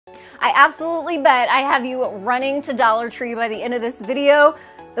I absolutely bet I have you running to Dollar Tree by the end of this video.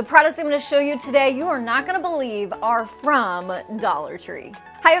 The products I'm going to show you today, you are not going to believe are from Dollar Tree.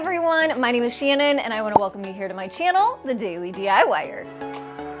 Hi everyone, my name is Shannon and I want to welcome you here to my channel, The Daily DIYer.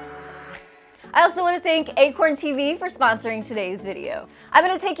 I also want to thank Acorn TV for sponsoring today's video. I'm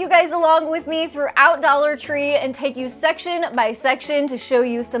going to take you guys along with me throughout Dollar Tree and take you section by section to show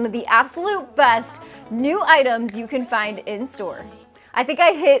you some of the absolute best new items you can find in store. I think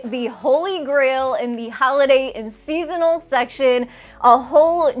I hit the holy grail in the holiday and seasonal section, a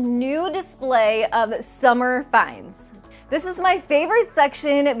whole new display of summer finds. This is my favorite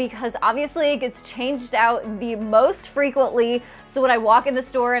section because obviously it gets changed out the most frequently. So when I walk in the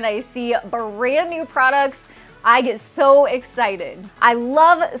store and I see brand new products, I get so excited. I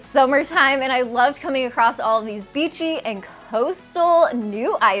love summertime and I loved coming across all of these beachy and coastal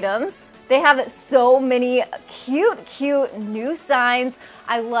new items. They have so many cute new signs.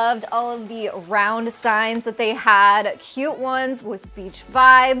 I loved all of the round signs that they had, cute ones with beach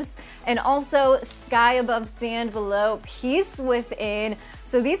vibes, and also sky above, sand below, peace within.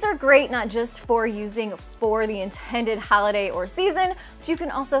 So these are great not just for using for the intended holiday or season, but you can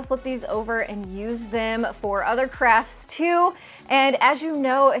also flip these over and use them for other crafts too. And as you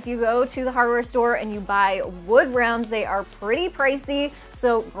know, if you go to the hardware store and you buy wood rounds, they are pretty pricey.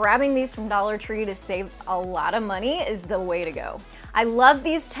 So grabbing these from Dollar Tree to save a lot of money is the way to go. I love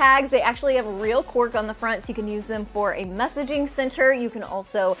these tags. They actually have real cork on the front so you can use them for a messaging center. You can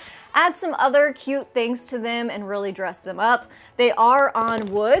also add some other cute things to them and really dress them up. They are on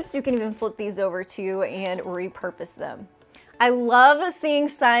wood, so you can even flip these over too and repurpose them. I love seeing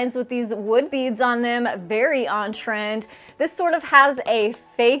signs with these wood beads on them, very on trend. This sort of has a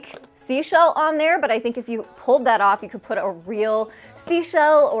fake seashell on there, but I think if you pulled that off, you could put a real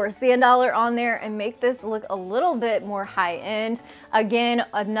seashell or a sand dollar on there and make this look a little bit more high end. Again,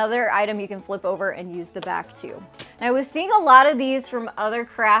 another item you can flip over and use the back too. Now, I was seeing a lot of these from other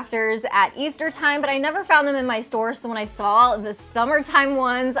crafters at Easter time, but I never found them in my store. So when I saw the summertime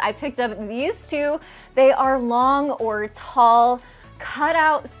ones, I picked up these two. They are long or tall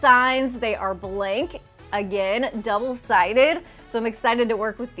cutout signs. They are blank, again, double-sided. So I'm excited to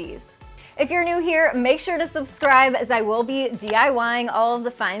work with these. If you're new here, make sure to subscribe as I will be DIYing all of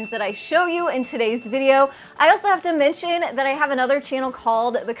the finds that I show you in today's video. I also have to mention that I have another channel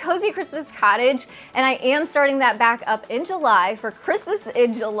called The Cozy Christmas Cottage, and I am starting that back up in July for Christmas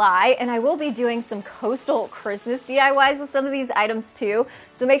in July, and I will be doing some coastal Christmas DIYs with some of these items too.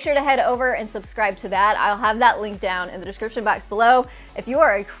 So make sure to head over and subscribe to that. I'll have that link down in the description box below. If you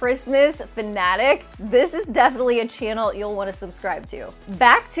are a Christmas fanatic, this is definitely a channel you'll want to subscribe to.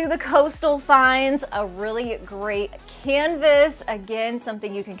 Back to the coastal finds, a really great canvas. Again,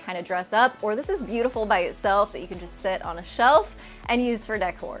 something you can kind of dress up, or this is beautiful by itself that you can just sit on a shelf and use for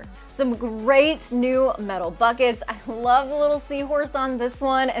decor. Some great new metal buckets. I love the little seahorse on this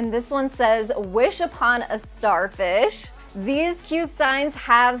one, and this one says, "Wish upon a starfish." These cute signs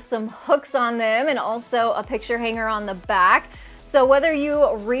have some hooks on them and also a picture hanger on the back. So whether you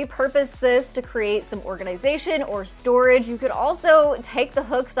repurpose this to create some organization or storage, you could also take the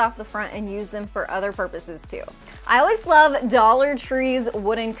hooks off the front and use them for other purposes too. I always love Dollar Tree's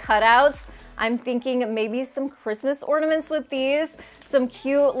wooden cutouts. I'm thinking maybe some Christmas ornaments with these, some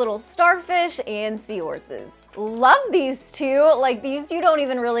cute little starfish and seahorses. Love these two. Like these, you don't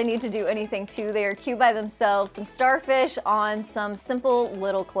even really need to do anything to. They are cute by themselves. Some starfish on some simple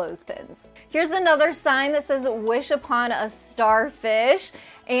little clothespins. Here's another sign that says "Wish upon a starfish,"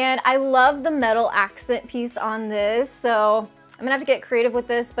 and I love the metal accent piece on this. So I'm gonna have to get creative with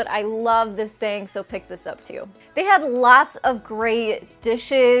this, but I love this saying, so pick this up too. They had lots of great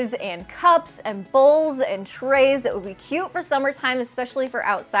dishes and cups and bowls and trays that would be cute for summertime, especially for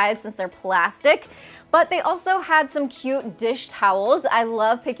outside since they're plastic. But they also had some cute dish towels. I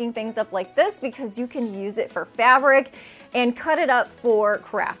love picking things up like this because you can use it for fabric and cut it up for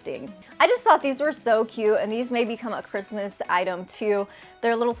crafting. I just thought these were so cute, and these may become a Christmas item too.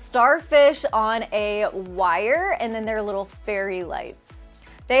 They're little starfish on a wire, and then they're little fairy lights.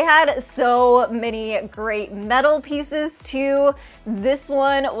 They had so many great metal pieces too. This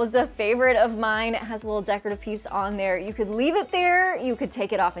one was a favorite of mine. It has a little decorative piece on there. You could leave it there, you could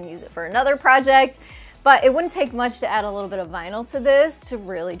take it off and use it for another project, but it wouldn't take much to add a little bit of vinyl to this to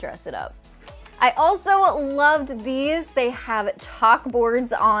really dress it up. I also loved these. They have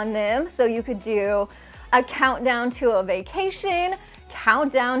chalkboards on them, so you could do a countdown to a vacation,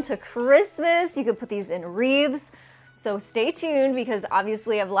 countdown to Christmas. You could put these in wreaths. So stay tuned because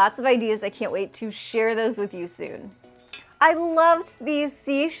obviously I have lots of ideas. I can't wait to share those with you soon. I loved these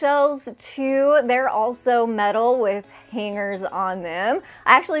seashells too. They're also metal with hangers on them.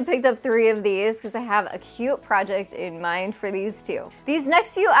 I actually picked up 3 of these because I have a cute project in mind for these two. These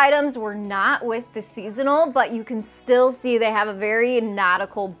next few items were not with the seasonal, but you can still see they have a very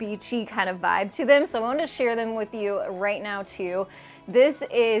nautical, beachy kind of vibe to them. So I wanted to share them with you right now too. This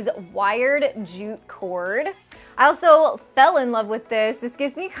is wired jute cord. I also fell in love with this. This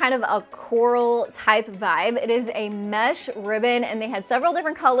gives me kind of a coral type vibe. It is a mesh ribbon and they had several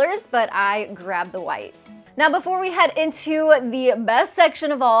different colors, but I grabbed the white. Now, before we head into the best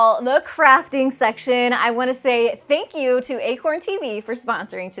section of all, the crafting section, I want to say thank you to Acorn TV for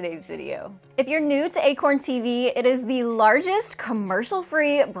sponsoring today's video. If you're new to Acorn TV, it is the largest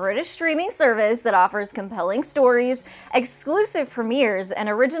commercial-free British streaming service that offers compelling stories, exclusive premieres, and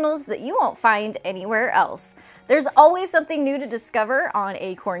originals that you won't find anywhere else. There's always something new to discover on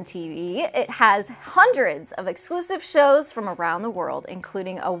Acorn TV. It has hundreds of exclusive shows from around the world,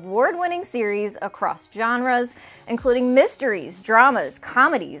 including award-winning series across genres, including mysteries, dramas,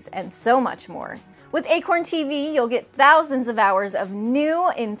 comedies, and so much more. With Acorn TV, you'll get thousands of hours of new,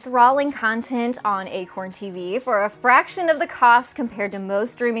 enthralling content on Acorn TV for a fraction of the cost compared to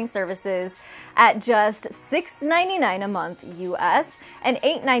most streaming services at just $6.99 a month US and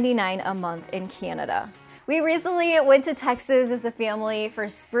 $8.99 a month in Canada. We recently went to Texas as a family for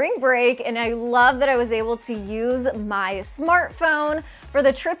spring break, and I love that I was able to use my smartphone for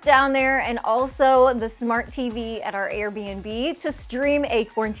the trip down there and also the smart TV at our Airbnb to stream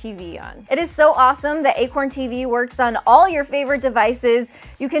Acorn TV on. It is so awesome that Acorn TV works on all your favorite devices.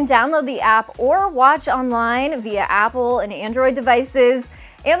 You can download the app or watch online via Apple and Android devices,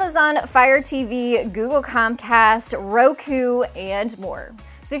 Amazon Fire TV, Google Comcast, Roku, and more.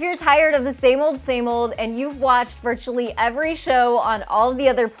 So if you're tired of the same old, and you've watched virtually every show on all of the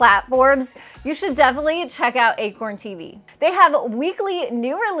other platforms, you should definitely check out Acorn TV. They have weekly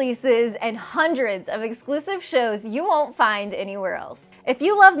new releases and hundreds of exclusive shows you won't find anywhere else. If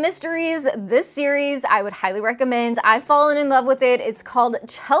you love mysteries, this series I would highly recommend. I've fallen in love with it. It's called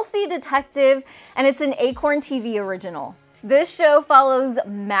Chelsea Detective, and it's an Acorn TV original. This show follows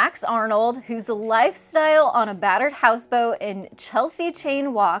Max Arnold, whose lifestyle on a battered houseboat in Chelsea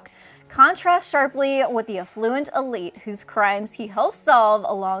Chain Walk contrasts sharply with the affluent elite whose crimes he helps solve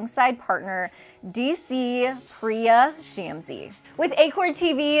alongside partner DC Priya Shamsi. With Acorn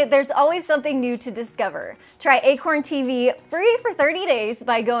TV, there's always something new to discover. Try Acorn TV free for 30 days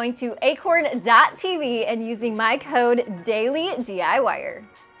by going to acorn.tv and using my code TheDailyDIYer.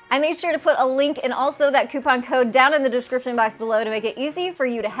 I made sure to put a link and also that coupon code down in the description box below to make it easy for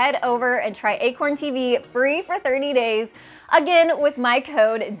you to head over and try Acorn TV free for 30 days, again with my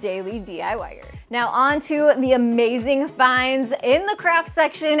code TheDailyDIYer. Now on to the amazing finds in the craft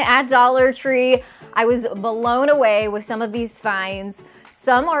section at Dollar Tree. I was blown away with some of these finds.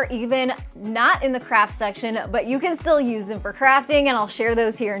 Some are even not in the craft section, but you can still use them for crafting, and I'll share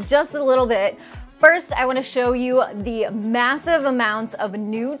those here in just a little bit. First, I want to show you the massive amounts of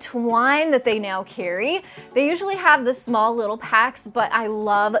new twine that they now carry. They usually have the small little packs, but I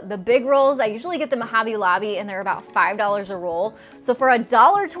love the big rolls. I usually get them at Hobby Lobby and they're about $5 a roll. So for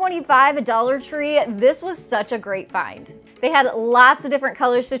 $1.25 at Dollar Tree, this was such a great find. They had lots of different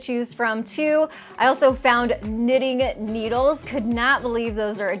colors to choose from too. I also found knitting needles. Could not believe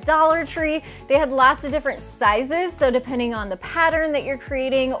those are at Dollar Tree. They had lots of different sizes, so depending on the pattern that you're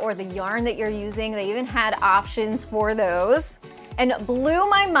creating or the yarn that you're using, they even had options for those. And blew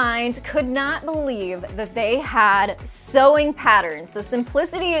my mind, could not believe that they had sewing patterns. So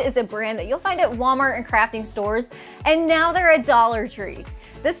Simplicity is a brand that you'll find at Walmart and crafting stores, and now they're at Dollar Tree.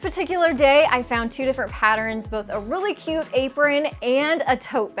 This particular day, I found 2 different patterns, both a really cute apron and a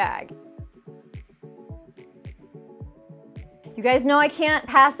tote bag. You guys know I can't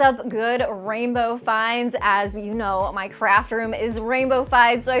pass up good rainbow finds. As you know, my craft room is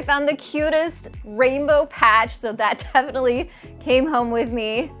rainbow-fied, so I found the cutest rainbow patch, so that definitely came home with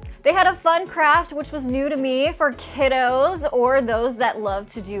me. They had a fun craft, which was new to me, for kiddos or those that love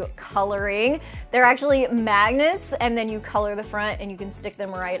to do coloring. They're actually magnets, and then you color the front and you can stick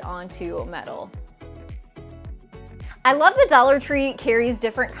them right onto metal. I love that Dollar Tree carries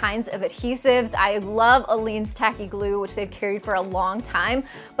different kinds of adhesives. I love Aleene's Tacky Glue, which they've carried for a long time,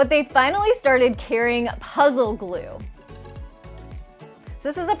 but they finally started carrying puzzle glue. So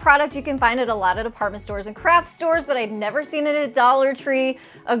this is a product you can find at a lot of department stores and craft stores, but I'd never seen it at Dollar Tree.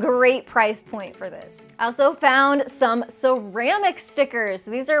 A great price point for this. I also found some ceramic stickers.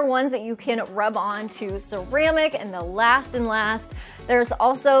 These are ones that you can rub onto ceramic and they'll last and last. There's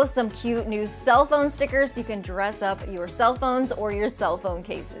also some cute new cell phone stickers so you can dress up your cell phones or your cell phone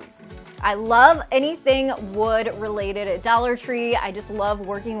cases. I love anything wood related at Dollar Tree. I just love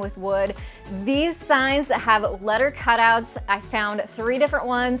working with wood. These signs that have letter cutouts, I found 3 different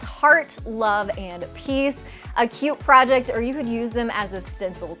ones: heart, love, and peace. A cute project, or you could use them as a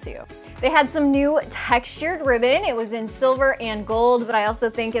stencil too. They had some new textured ribbon. It was in silver and gold, but I also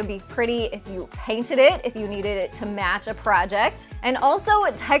think it'd be pretty if you painted it, if you needed it to match a project. And also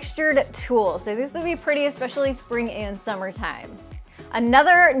textured tools. So this would be pretty, especially spring and summertime.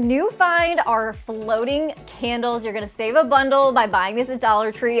 Another new find are floating candles. You're gonna save a bundle by buying this at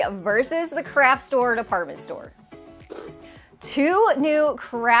Dollar Tree versus the craft store or department store. 2 new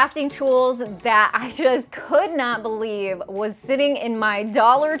crafting tools that I just could not believe was sitting in my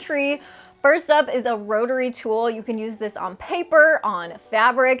Dollar Tree. First up is a rotary tool. You can use this on paper, on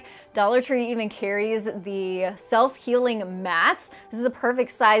fabric. Dollar Tree even carries the self-healing mats. This is the perfect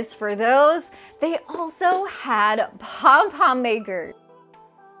size for those. They also had pom-pom makers.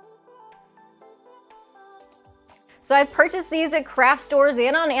 So I've purchased these at craft stores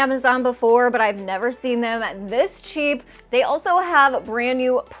and on Amazon before, but I've never seen them this cheap. They also have brand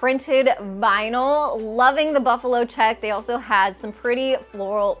new printed vinyl. Loving the buffalo check. They also had some pretty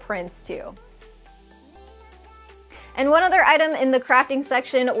floral prints too. And one other item in the crafting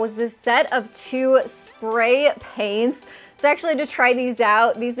section was this set of 2 spray paints. So actually to try these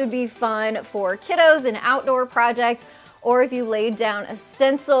out, these would be fun for kiddos, an outdoor project, or if you laid down a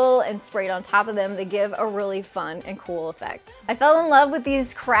stencil and sprayed on top of them, they give a really fun and cool effect. I fell in love with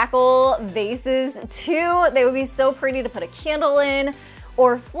these crackle vases too. They would be so pretty to put a candle in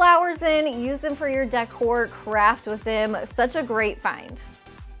or flowers in. Use them for your decor, craft with them. Such a great find.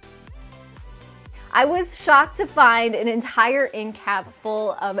 I was shocked to find an entire end cap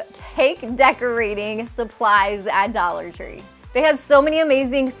full of cake decorating supplies at Dollar Tree. They had so many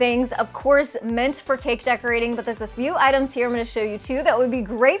amazing things, of course, meant for cake decorating, but there's a few items here I'm gonna show you too that would be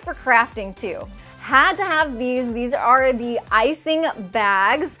great for crafting too. Had to have these. These are the icing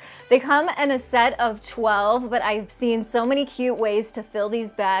bags. They come in a set of 12, but I've seen so many cute ways to fill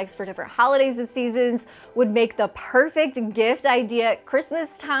these bags for different holidays and seasons. Would make the perfect gift idea at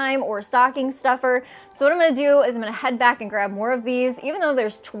Christmas time or stocking stuffer. So what I'm gonna do is I'm gonna head back and grab more of these. Even though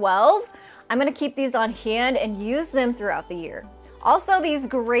there's 12, I'm gonna keep these on hand and use them throughout the year. Also, these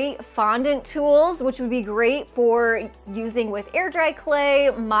great fondant tools, which would be great for using with air dry clay,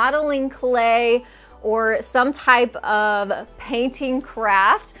 modeling clay, or some type of painting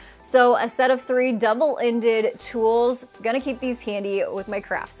craft. So a set of 3 double-ended tools. Gonna keep these handy with my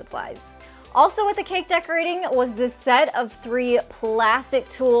craft supplies. Also with the cake decorating was this set of 3 plastic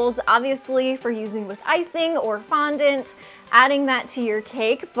tools, obviously for using with icing or fondant, adding that to your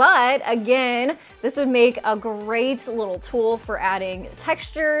cake. But again, this would make a great little tool for adding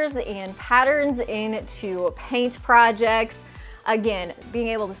textures and patterns into paint projects. Again, being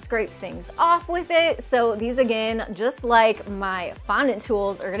able to scrape things off with it. So these, again, just like my fondant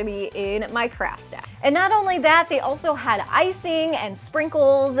tools, are gonna be in my craft stack. And not only that, they also had icing and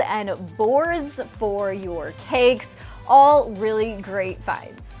sprinkles and boards for your cakes. All really great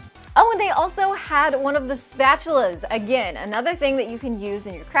finds. Oh, and they also had one of the spatulas. Again, another thing that you can use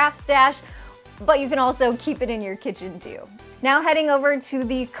in your craft stash, but you can also keep it in your kitchen too. Now heading over to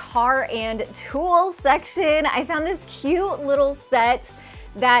the car and tools section, I found this cute little set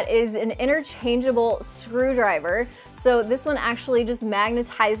that is an interchangeable screwdriver. So this one actually just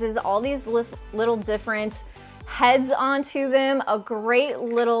magnetizes all these little different heads onto them. A great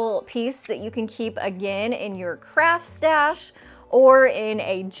little piece that you can keep again in your craft stash or in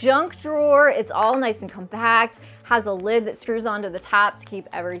a junk drawer. It's all nice and compact, has a lid that screws onto the top to keep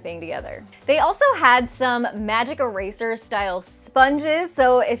everything together. They also had some magic eraser style sponges,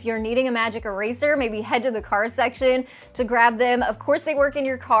 so if you're needing a magic eraser, maybe head to the car section to grab them. Of course they work in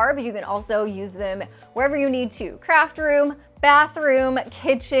your car, but you can also use them wherever you need to. Craft room, bathroom,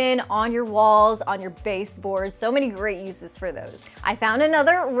 kitchen, on your walls, on your baseboards. So many great uses for those. I found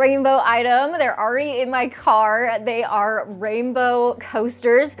another rainbow item. They're already in my car. They are rainbow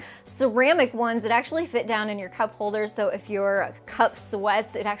coasters, ceramic ones that actually fit down in your cup holder. So if your cup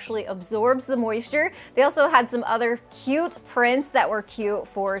sweats, it actually absorbs the moisture. They also had some other cute prints that were cute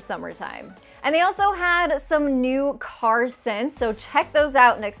for summertime. And they also had some new car scents. So check those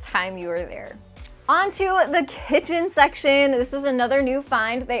out next time you are there. Onto the kitchen section. This is another new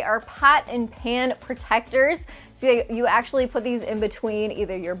find. They are pot and pan protectors. So you actually put these in between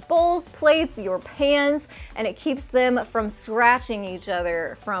either your bowls, plates, your pans, and it keeps them from scratching each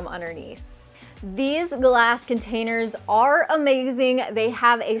other from underneath. These glass containers are amazing. They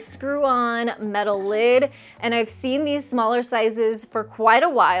have a screw-on metal lid, and I've seen these smaller sizes for quite a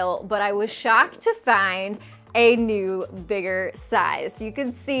while, but I was shocked to find a new, bigger size. You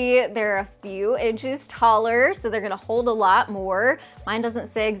can see they're a few inches taller, so they're gonna hold a lot more. Mine doesn't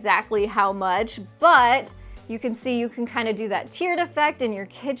say exactly how much, but you can see you can kind of do that tiered effect in your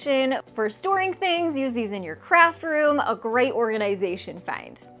kitchen for storing things. Use these in your craft room. A great organization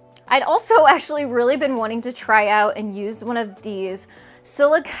find. I'd also actually really been wanting to try out and use one of these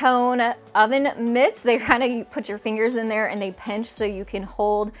silicone oven mitts. They kind of put your fingers in there and they pinch so you can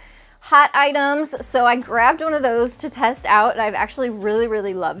hold hot items. So I grabbed one of those to test out, and I've actually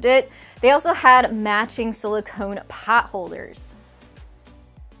really loved it. They also had matching silicone pot holders.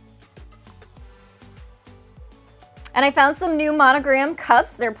 And I found some new monogram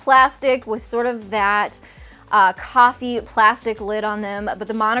cups. They're plastic with sort of that coffee plastic lid on them, but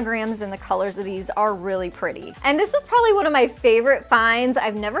the monograms and the colors of these are really pretty. And this is probably one of my favorite finds.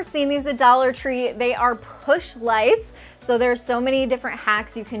 I've never seen these at Dollar Tree. They are push lights, so there's so many different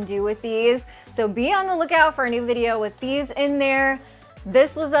hacks you can do with these. So be on the lookout for a new video with these in there.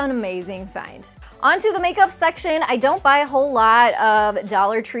 This was an amazing find. Onto the makeup section. I don't buy a whole lot of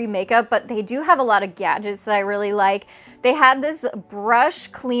Dollar Tree makeup, but they do have a lot of gadgets that I really like. They had this brush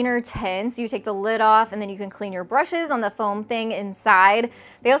cleaner tin, so you take the lid off and then you can clean your brushes on the foam thing inside.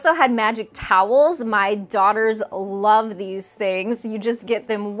 They also had magic towels. My daughters love these things. You just get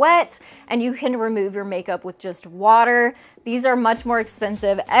them wet and you can remove your makeup with just water. These are much more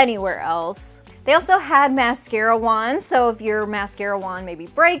expensive anywhere else. They also had mascara wands, so if your mascara wand maybe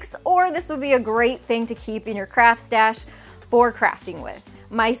breaks, or this would be a great thing to keep in your craft stash for crafting with.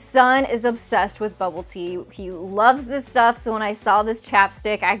 My son is obsessed with bubble tea. He loves this stuff, so when I saw this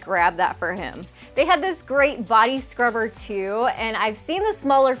chapstick, I grabbed that for him. They had this great body scrubber too, and I've seen the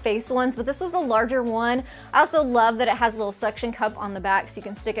smaller face ones, but this was a larger one. I also love that it has a little suction cup on the back, so you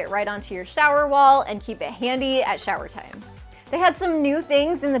can stick it right onto your shower wall and keep it handy at shower time. They had some new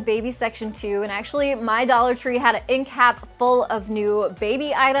things in the baby section too, and actually my Dollar Tree had an end cap full of new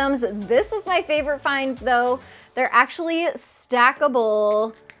baby items. This was my favorite find though. They're actually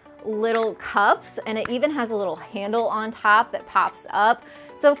stackable little cups, and it even has a little handle on top that pops up.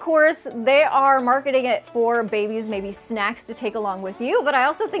 So of course they are marketing it for babies, maybe snacks to take along with you, but I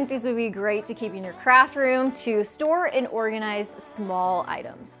also think these would be great to keep in your craft room to store and organize small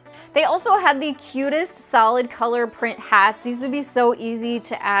items. They also had the cutest solid color print hats. These would be so easy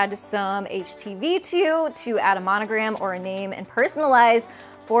to add some HTV to add a monogram or a name and personalize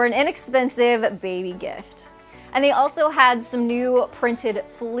for an inexpensive baby gift. And they also had some new printed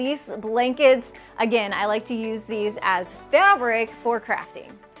fleece blankets. Again, I like to use these as fabric for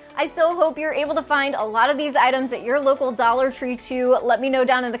crafting. I so hope you're able to find a lot of these items at your local Dollar Tree too. Let me know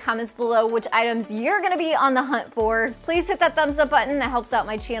down in the comments below which items you're gonna be on the hunt for. Please hit that thumbs up button, that helps out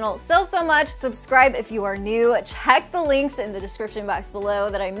my channel so much. Subscribe if you are new. Check the links in the description box below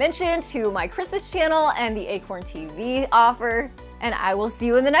that I mentioned to my Christmas channel and the Acorn TV offer. And I will see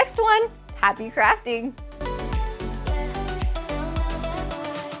you in the next one. Happy crafting!